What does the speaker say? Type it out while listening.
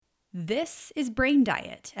This is Brain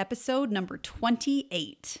Diet, episode number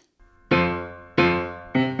 28.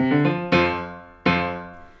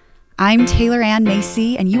 I'm Taylor Ann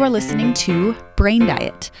Macy, and you are listening to Brain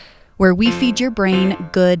Diet, where we feed your brain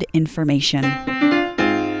good information.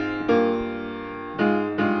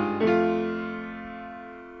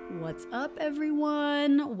 What's up,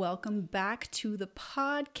 everyone? Welcome back to the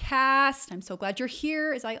podcast. I'm so glad you're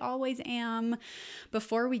here, as I always am.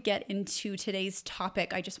 Before we get into today's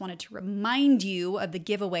topic, I just wanted to remind you of the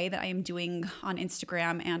giveaway that I am doing on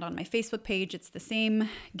Instagram and on my Facebook page. It's the same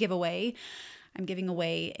giveaway. I'm giving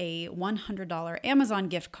away a $100 Amazon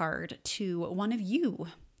gift card to one of you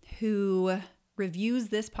who reviews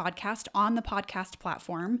this podcast on the podcast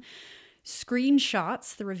platform,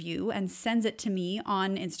 screenshots the review and sends it to me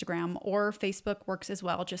on Instagram, or Facebook works as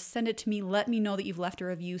well. Just send it to me. Let me know that you've left a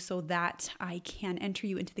review so that I can enter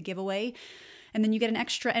you into the giveaway. And then you get an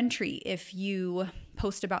extra entry if you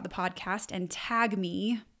post about the podcast and tag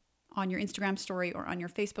me on your Instagram story or on your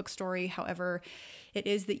Facebook story, however it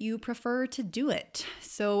is that you prefer to do it.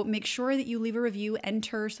 So make sure that you leave a review,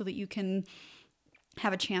 enter so that you can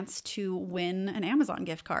have a chance to win an Amazon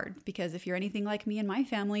gift card. Because if you're anything like me and my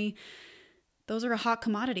family, those are a hot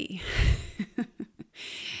commodity.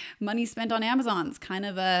 Money spent on Amazon's kind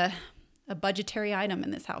of a budgetary item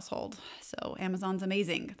in this household. So Amazon's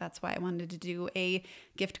amazing. That's why I wanted to do a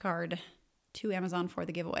gift card to Amazon for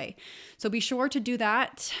the giveaway. So be sure to do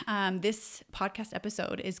that. This podcast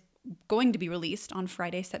episode is going to be released on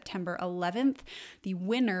Friday, September 11th. The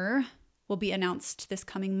winner will be announced this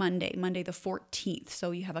coming Monday the 14th.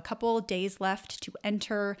 So you have a couple days left to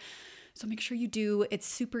enter. So make sure you do. It's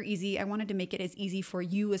super easy. I wanted to make it as easy for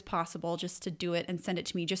you as possible just to do it and send it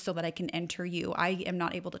to me just so that I can enter you. I am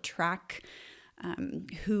not able to track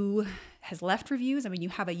who has left reviews. I mean, you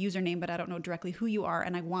have a username, but I don't know directly who you are.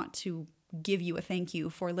 And I want to give you a thank you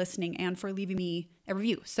for listening and for leaving me a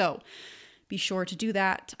review. So be sure to do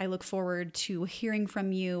that. I look forward to hearing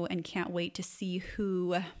from you and can't wait to see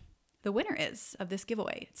who the winner is of this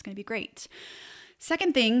giveaway. It's going to be great.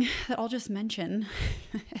 Second thing that I'll just mention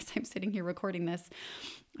as I'm sitting here recording this,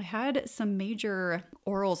 I had some major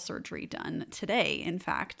oral surgery done today, in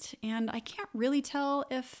fact, and I can't really tell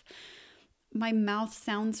if my mouth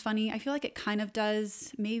sounds funny. I feel like it kind of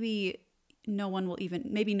does. Maybe no one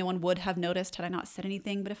would have noticed had I not said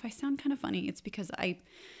anything, but if I sound kind of funny, it's because I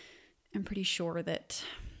am pretty sure that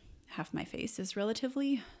half my face is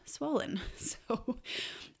relatively swollen. So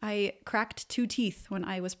I cracked 2 teeth when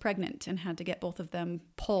I was pregnant and had to get both of them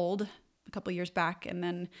pulled a couple years back. And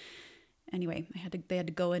then anyway, they had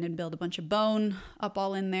to go in and build a bunch of bone up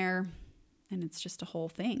all in there. And it's just a whole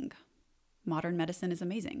thing. Modern medicine is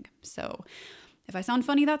amazing. So if I sound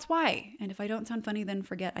funny, that's why. And if I don't sound funny, then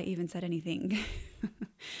forget I even said anything.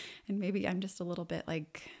 And maybe I'm just a little bit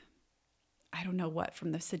like, I don't know what,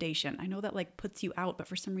 from the sedation. I know that like puts you out, but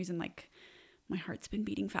for some reason, like my heart's been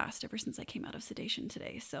beating fast ever since I came out of sedation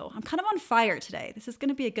today. So I'm kind of on fire today. This is going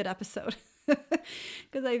to be a good episode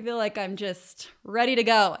because I feel like I'm just ready to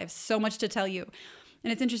go. I have so much to tell you.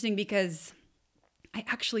 And it's interesting because I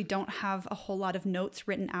actually don't have a whole lot of notes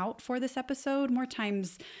written out for this episode. More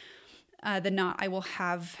times than not, I will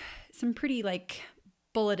have some pretty like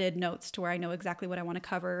bulleted notes to where I know exactly what I want to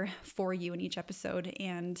cover for you in each episode.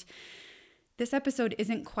 And this episode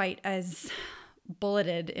isn't quite as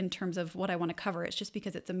bulleted in terms of what I want to cover. It's just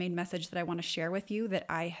because it's a main message that I want to share with you that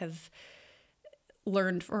I have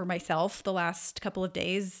learned for myself the last couple of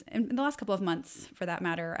days and the last couple of months for that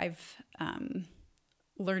matter. I've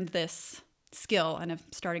learned this skill and I'm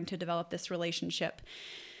starting to develop this relationship.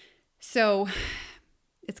 So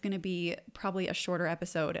it's going to be probably a shorter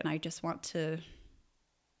episode and I just want to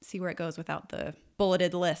see where it goes without the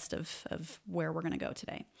bulleted list of where we're going to go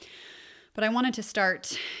today. But I wanted to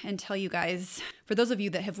start and tell you guys, for those of you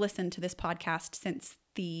that have listened to this podcast since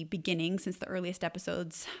the beginning, since the earliest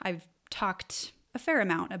episodes, I've talked a fair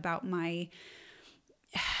amount about my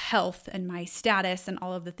health and my status and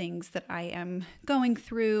all of the things that I am going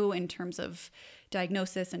through in terms of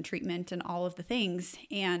diagnosis and treatment and all of the things.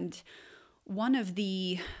 And one of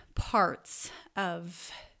the parts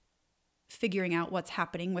of figuring out what's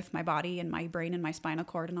happening with my body and my brain and my spinal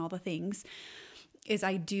cord and all the things is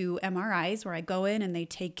I do MRIs where I go in and they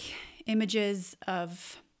take images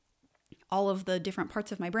of all of the different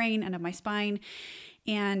parts of my brain and of my spine.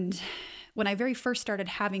 And when I very first started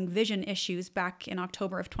having vision issues back in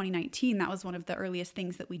October of 2019, that was one of the earliest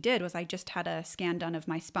things that we did was I just had a scan done of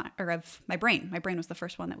my spine or of my brain. My brain was the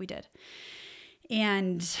first one that we did.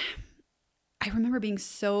 And I remember being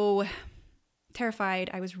so terrified.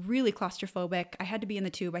 I was really claustrophobic. I had to be in the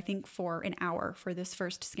tube, I think, for an hour for this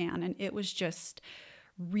first scan. And it was just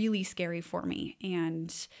really scary for me.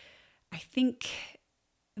 And I think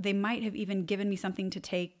they might have even given me something to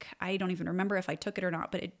take. I don't even remember if I took it or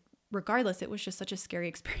not, but regardless, it was just such a scary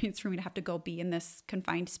experience for me to have to go be in this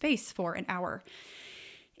confined space for an hour.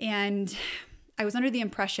 And I was under the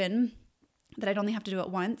impression that I'd only have to do it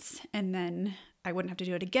once, and then I wouldn't have to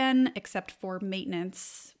do it again, except for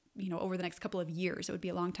maintenance, over the next couple of years. It would be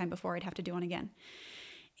a long time before I'd have to do one again.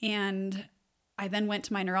 And I then went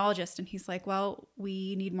to my neurologist, and he's like, well,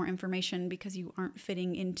 we need more information because you aren't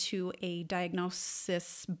fitting into a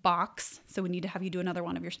diagnosis box. So we need to have you do another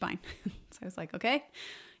one of your spine. So I was like, okay,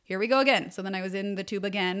 here we go again. So then I was in the tube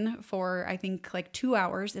again for, I think, like 2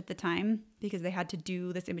 hours at the time because they had to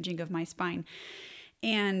do this imaging of my spine.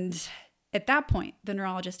 And at that point, the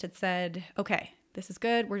neurologist had said, okay, this is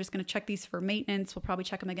good. We're just going to check these for maintenance. We'll probably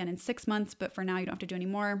check them again in 6 months, but for now you don't have to do any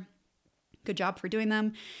more. Good job for doing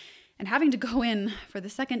them. And having to go in for the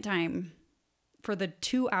second time for the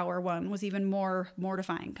 2-hour one was even more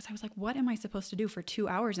mortifying because I was like, what am I supposed to do for 2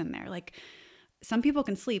 hours in there? Like, some people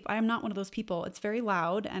can sleep. I am not one of those people. It's very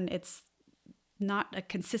loud and it's not a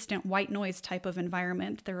consistent white noise type of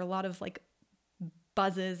environment. There are a lot of like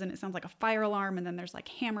buzzes and it sounds like a fire alarm, and then there's like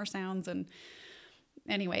hammer sounds. And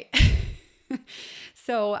anyway,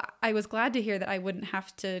 so I was glad to hear that I wouldn't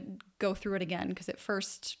have to go through it again, because at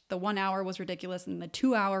first the 1 hour was ridiculous and the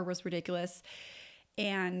 2 hour was ridiculous.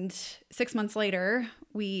 And 6 months later,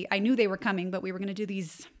 I knew they were coming, but we were going to do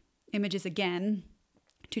these images again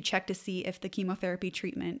to check to see if the chemotherapy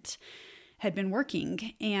treatment had been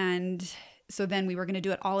working. And so then we were going to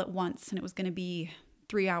do it all at once, and it was going to be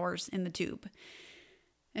 3 hours in the tube.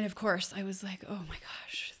 And of course, I was like, oh my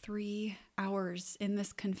gosh, 3 hours in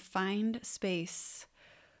this confined space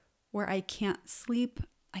where I can't sleep,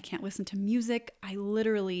 I can't listen to music. I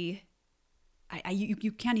literally,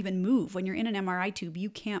 you can't even move. When you're in an MRI tube, you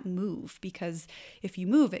can't move, because if you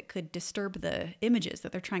move, it could disturb the images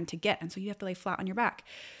that they're trying to get. And so you have to lay flat on your back.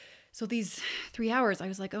 So these 3 hours, I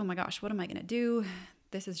was like, oh my gosh, what am I going to do?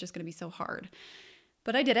 This is just going to be so hard.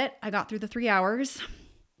 But I did it. I got through the 3 hours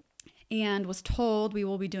and was told we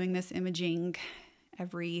will be doing this imaging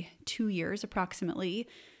every 2 years approximately,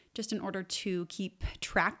 just in order to keep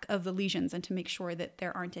track of the lesions and to make sure that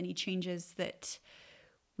there aren't any changes that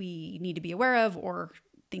we need to be aware of or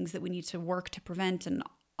things that we need to work to prevent, and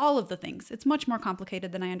all of the things. It's much more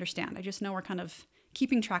complicated than I understand. I just know we're kind of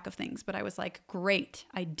keeping track of things. But I was like, great,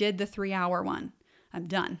 I did the 3 hour one. I'm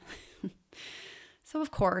done. So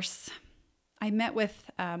of course, I met with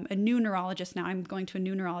a new neurologist now. I'm going to a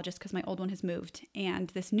new neurologist because my old one has moved. And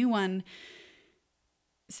this new one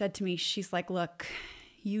said to me, she's like, look,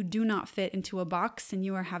 you do not fit into a box and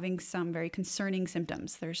you are having some very concerning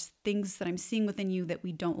symptoms. There's things that I'm seeing within you that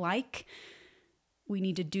we don't like. We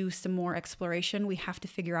need to do some more exploration. We have to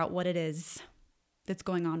figure out what it is that's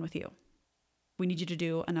going on with you. We need you to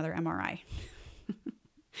do another MRI.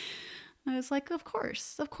 I was like, of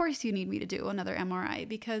course you need me to do another MRI,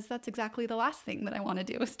 because that's exactly the last thing that I want to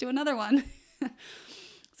do is do another one.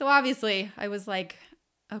 So obviously I was like,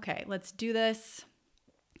 okay, let's do this.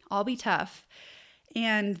 I'll be tough.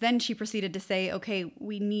 And then she proceeded to say, okay,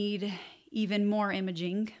 we need even more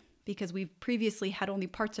imaging because we've previously had only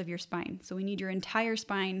parts of your spine. So we need your entire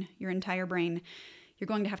spine, your entire brain. You're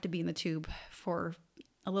going to have to be in the tube for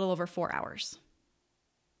a little over 4 hours.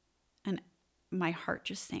 And my heart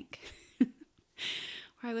just sank.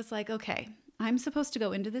 Where I was like, okay, I'm supposed to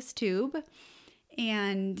go into this tube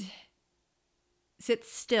and sit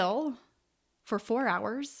still for 4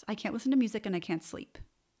 hours. I can't listen to music and I can't sleep.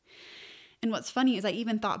 And what's funny is I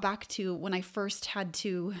even thought back to when I first had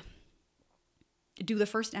to do the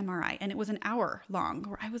first MRI, and it was an hour long,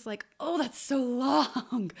 where I was like, oh, that's so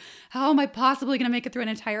long. How am I possibly going to make it through an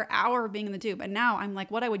entire hour of being in the tube? And now I'm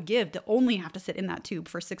like, what I would give to only have to sit in that tube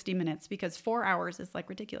for 60 minutes, because 4 hours is like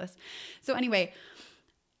ridiculous. So anyway,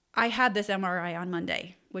 I had this MRI on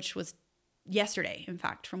Monday, which was yesterday, in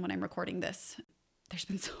fact, from when I'm recording this. There's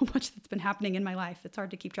been so much that's been happening in my life. It's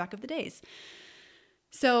hard to keep track of the days.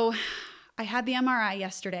 So I had the MRI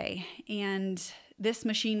yesterday, and this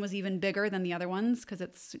machine was even bigger than the other ones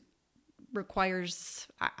because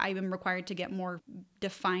I am required to get more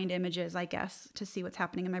defined images, I guess, to see what's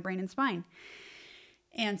happening in my brain and spine.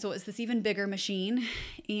 And so it's this even bigger machine,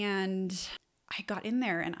 and I got in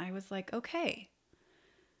there and I was like, okay,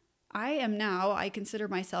 I consider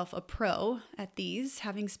myself a pro at these,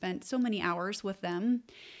 having spent so many hours with them.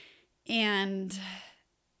 And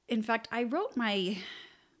in fact, I wrote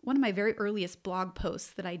one of my very earliest blog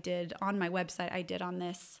posts that I did on my website, I did on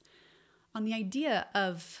the idea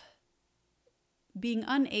of being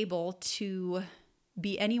unable to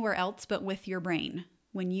be anywhere else but with your brain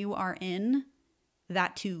when you are in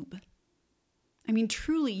that tube. I mean,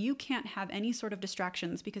 truly, you can't have any sort of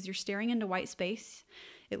distractions because you're staring into white space.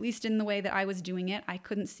 At least in the way that I was doing it, I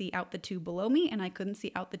couldn't see out the tube below me and I couldn't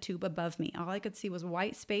see out the tube above me. All I could see was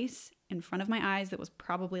white space in front of my eyes that was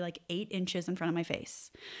probably like 8 inches in front of my face.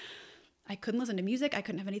 I couldn't listen to music. I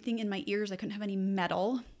couldn't have anything in my ears. I couldn't have any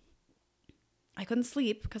metal. I couldn't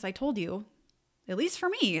sleep because I told you, at least for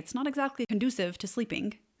me, it's not exactly conducive to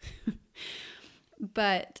sleeping.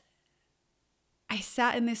 But I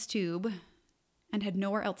sat in this tube and had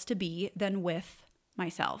nowhere else to be than with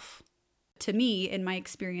myself. To me, in my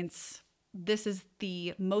experience, this is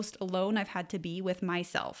the most alone I've had to be with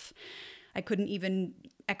myself. I couldn't even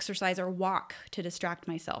exercise or walk to distract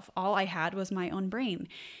myself. All I had was my own brain.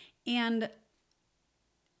 And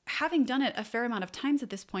having done it a fair amount of times at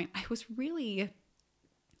this point, I was really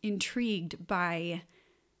intrigued by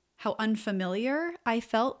how unfamiliar I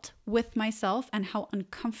felt with myself and how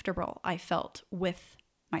uncomfortable I felt with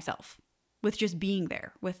myself, with just being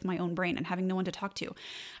there with my own brain and having no one to talk to.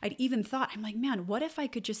 I'd even thought, I'm like, man, what if I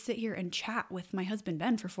could just sit here and chat with my husband,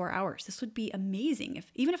 Ben, for 4 hours? This would be amazing.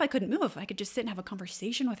 Even if I couldn't move, I could just sit and have a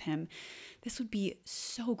conversation with him. This would be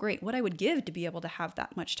so great. What I would give to be able to have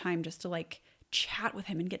that much time just to like chat with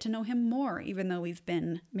him and get to know him more, even though we've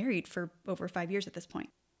been married for over 5 years at this point.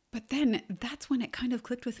 But then that's when it kind of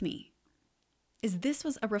clicked with me. This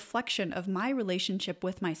was a reflection of my relationship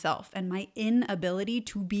with myself and my inability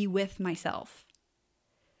to be with myself.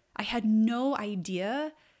 I had no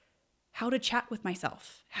idea how to chat with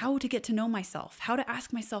myself, how to get to know myself, how to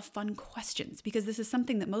ask myself fun questions, because this is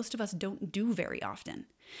something that most of us don't do very often.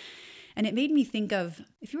 And it made me think of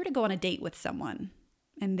if you were to go on a date with someone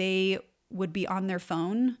and they would be on their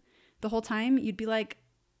phone the whole time, you'd be like,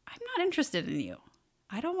 I'm not interested in you.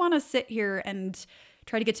 I don't want to sit here and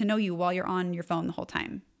try to get to know you while you're on your phone the whole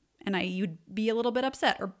time. And you'd be a little bit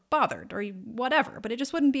upset or bothered or whatever, but it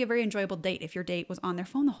just wouldn't be a very enjoyable date if your date was on their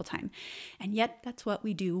phone the whole time. And yet that's what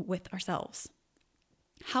we do with ourselves.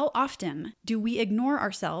 How often do we ignore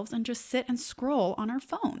ourselves and just sit and scroll on our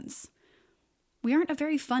phones? We aren't a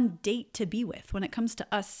very fun date to be with when it comes to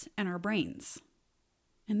us and our brains.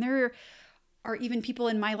 And there are even people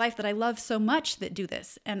in my life that I love so much that do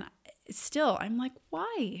this. And still, I'm like,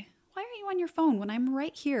 why? Why are you on your phone when I'm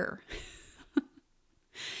right here?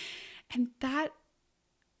 And that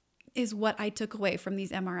is what I took away from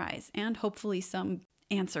these MRIs and hopefully some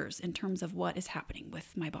answers in terms of what is happening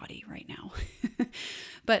with my body right now.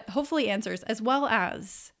 But hopefully answers, as well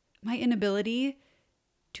as my inability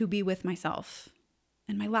to be with myself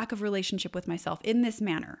and my lack of relationship with myself in this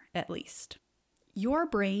manner, at least. Your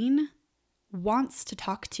brain wants to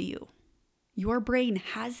talk to you. Your brain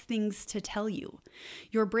has things to tell you.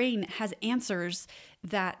 Your brain has answers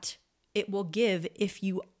that it will give if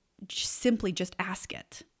you simply just ask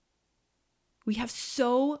it. We have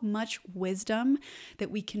so much wisdom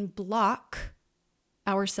that we can block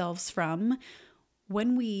ourselves from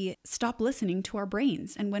when we stop listening to our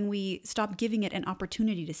brains and when we stop giving it an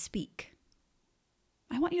opportunity to speak.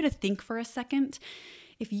 I want you to think for a second.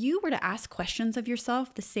 If you were to ask questions of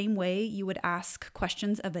yourself the same way you would ask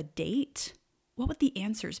questions of a date, what would the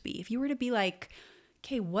answers be? If you were to be like,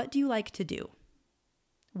 okay, what do you like to do?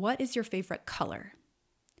 What is your favorite color?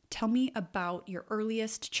 Tell me about your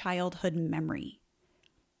earliest childhood memory.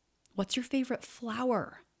 What's your favorite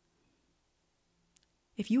flower?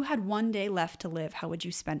 If you had one day left to live, how would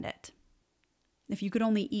you spend it? If you could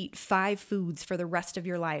only eat 5 foods for the rest of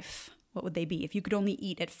your life, what would they be? If you could only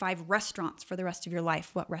eat at 5 restaurants for the rest of your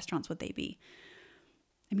life, what restaurants would they be?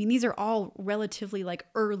 I mean, these are all relatively like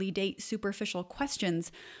early date superficial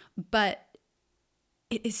questions, but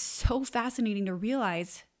it is so fascinating to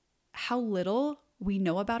realize how little we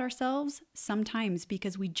know about ourselves sometimes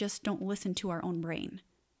because we just don't listen to our own brain.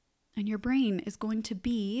 And your brain is going to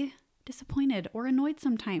be disappointed or annoyed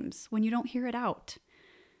sometimes when you don't hear it out.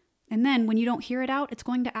 And then when you don't hear it out, it's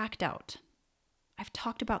going to act out. I've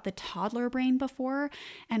talked about the toddler brain before,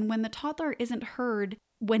 and when the toddler isn't heard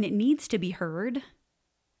when it needs to be heard,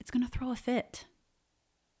 it's going to throw a fit.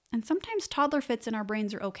 And sometimes toddler fits in our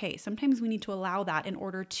brains are okay. Sometimes we need to allow that in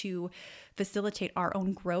order to facilitate our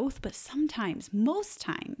own growth. But sometimes, most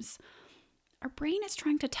times, our brain is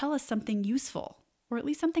trying to tell us something useful, or at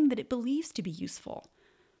least something that it believes to be useful.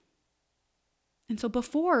 And so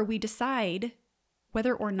before we decide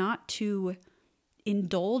whether or not to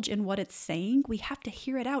indulge in what it's saying, we have to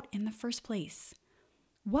hear it out in the first place.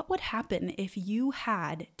 What would happen if you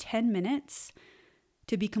had 10 minutes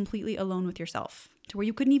to be completely alone with yourself, to where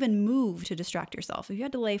you couldn't even move to distract yourself? If you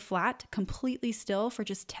had to lay flat, completely still for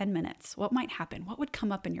just 10 minutes, what might happen? What would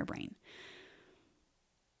come up in your brain?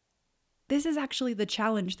 this is actually the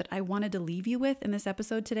challenge that I wanted to leave you with in this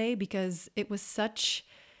episode today, because it was such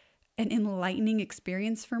an enlightening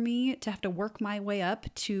experience for me to have to work my way up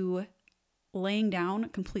to laying down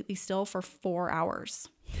completely still for 4 hours.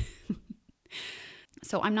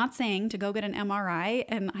 So I'm not saying to go get an MRI,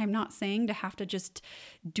 and I'm not saying to have to just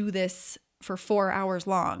do this for 4 hours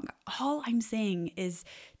long. All I'm saying is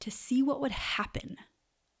to see what would happen,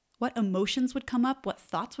 what emotions would come up, what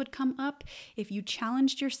thoughts would come up if you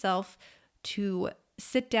challenged yourself to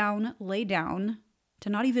sit down, lay down, to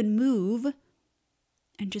not even move,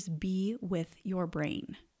 and just be with your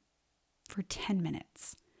brain for 10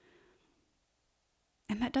 minutes.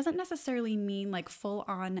 And that doesn't necessarily mean like full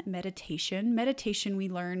on meditation. Meditation, we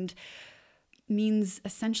learned, means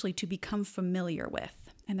essentially to become familiar with.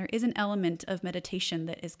 And there is an element of meditation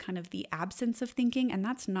that is kind of the absence of thinking. And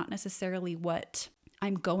that's not necessarily what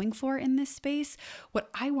I'm going for in this space. What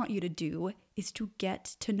I want you to do is to get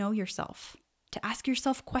to know yourself, to ask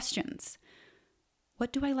yourself questions.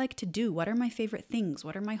 What do I like to do? What are my favorite things?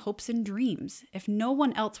 What are my hopes and dreams? If no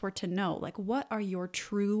one else were to know, like, what are your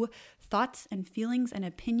true thoughts and feelings and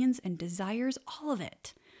opinions and desires? All of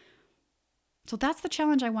it. So that's the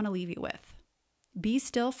challenge I want to leave you with. Be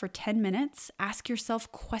still for 10 minutes, ask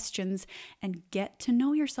yourself questions, and get to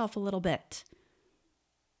know yourself a little bit.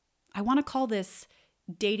 I want to call this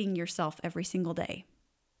dating yourself every single day.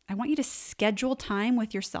 I want you to schedule time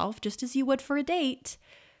with yourself just as you would for a date,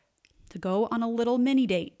 to go on a little mini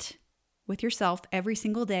date with yourself every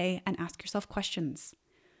single day and ask yourself questions.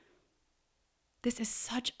 This is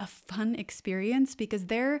such a fun experience because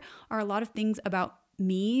there are a lot of things about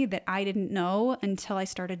me that I didn't know until I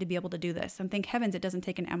started to be able to do this. And thank heavens it doesn't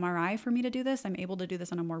take an MRI for me to do this. I'm able to do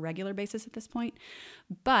this on a more regular basis at this point.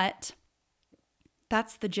 But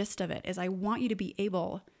that's the gist of it, is I want you to be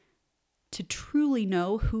able to truly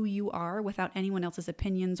know who you are without anyone else's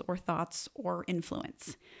opinions or thoughts or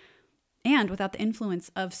influence. And without the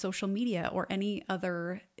influence of social media or any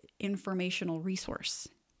other informational resource.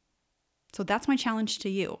 So that's my challenge to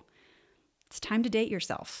you. It's time to date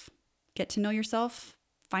yourself. Get to know yourself,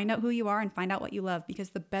 find out who you are, and find out what you love.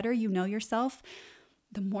 Because the better you know yourself,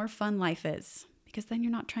 the more fun life is. Because then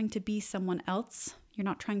you're not trying to be someone else. You're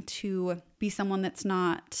not trying to be someone that's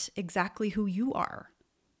not exactly who you are.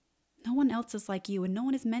 No one else is like you, and no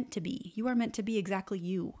one is meant to be. You are meant to be exactly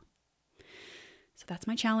you. So that's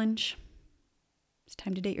my challenge. It's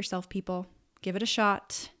time to date yourself, people. Give it a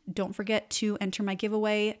shot. Don't forget to enter my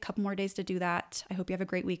giveaway. A couple more days to do that. I hope you have a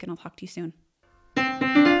great week, and I'll talk to you soon.